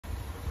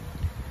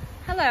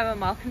Hello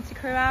and welcome to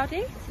Crewe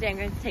Audi. Today I'm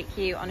going to take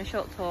you on a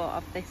short tour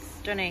of this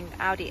stunning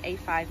Audi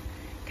A5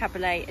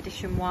 Cabriolet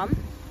Edition 1.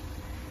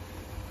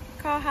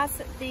 The car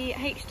has the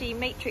HD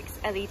Matrix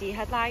LED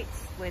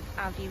headlights with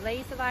Audi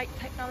laser light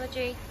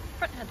technology,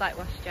 front headlight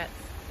wash jets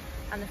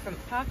and the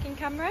front parking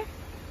camera.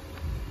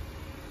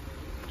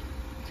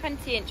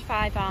 20-inch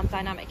 5-arm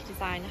dynamic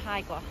design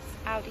high gloss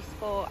Audi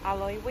Sport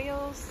alloy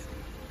wheels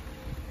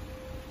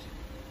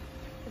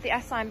with the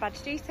S-Line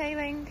badge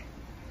detailing.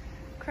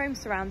 Chrome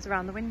surrounds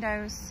around the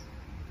windows,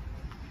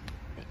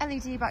 the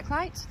LED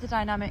backlight, the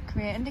dynamic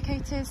rear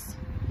indicators,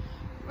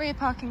 rear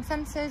parking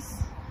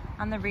sensors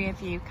and the rear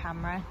view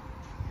camera.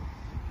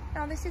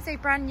 Now this is a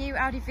brand new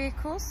Audi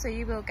vehicle, so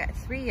you will get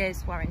 3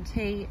 years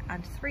warranty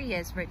and 3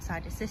 years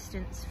roadside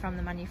assistance from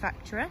the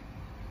manufacturer.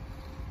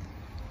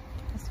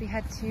 As we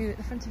head to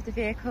the front of the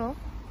vehicle,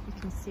 you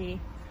can see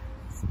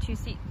 2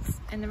 seats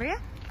in the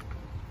rear,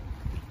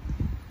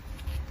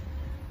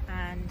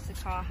 and the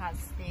car has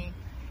the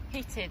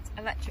heated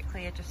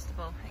electrically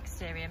adjustable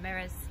exterior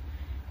mirrors,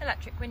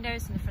 electric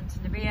windows in the front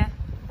and the rear,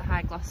 the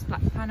high gloss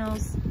black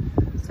panels,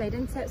 suede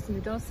insets in the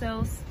door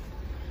sills,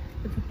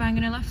 the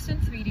Bang Olufsen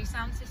 3D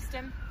sound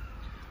system,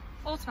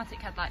 automatic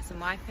headlights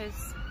and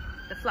wipers,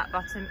 the flat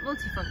bottom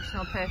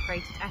multifunctional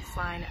perforated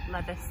S-Line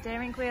leather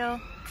steering wheel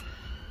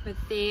with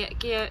the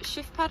gear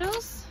shift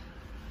pedals.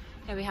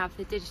 Here we have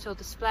the digital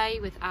display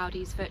with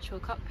Audi's virtual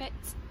cockpit,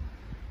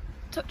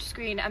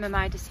 touchscreen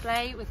MMI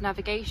display with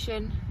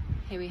navigation.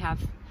 Here we have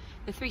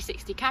the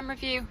 360 camera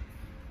view,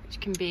 which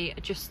can be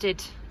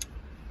adjusted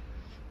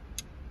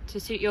to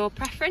suit your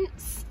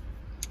preference.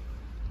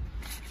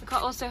 The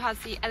car also has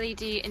the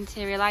LED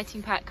interior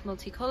lighting pack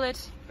multicoloured,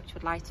 which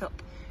would light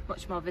up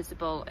much more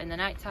visible in the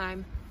night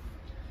time.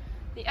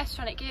 The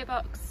Tronic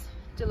gearbox,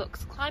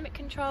 deluxe climate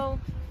control,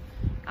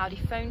 Audi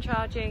phone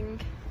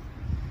charging,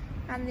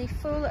 and the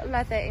full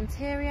leather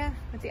interior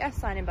with the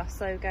S-Line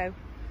embossed logo,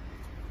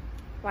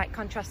 white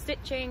contrast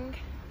stitching.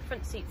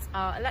 Front seats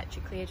are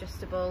electrically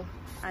adjustable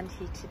and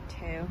heated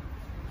too.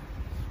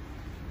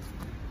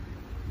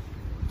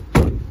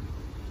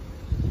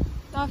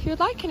 Now if you would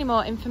like any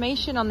more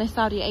information on this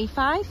Audi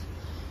A5,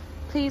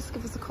 please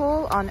give us a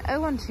call on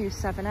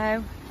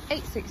 01270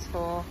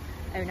 864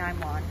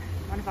 091.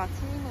 One of our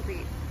team will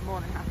be more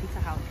than happy to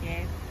help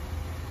you.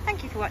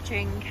 Thank you for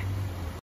watching.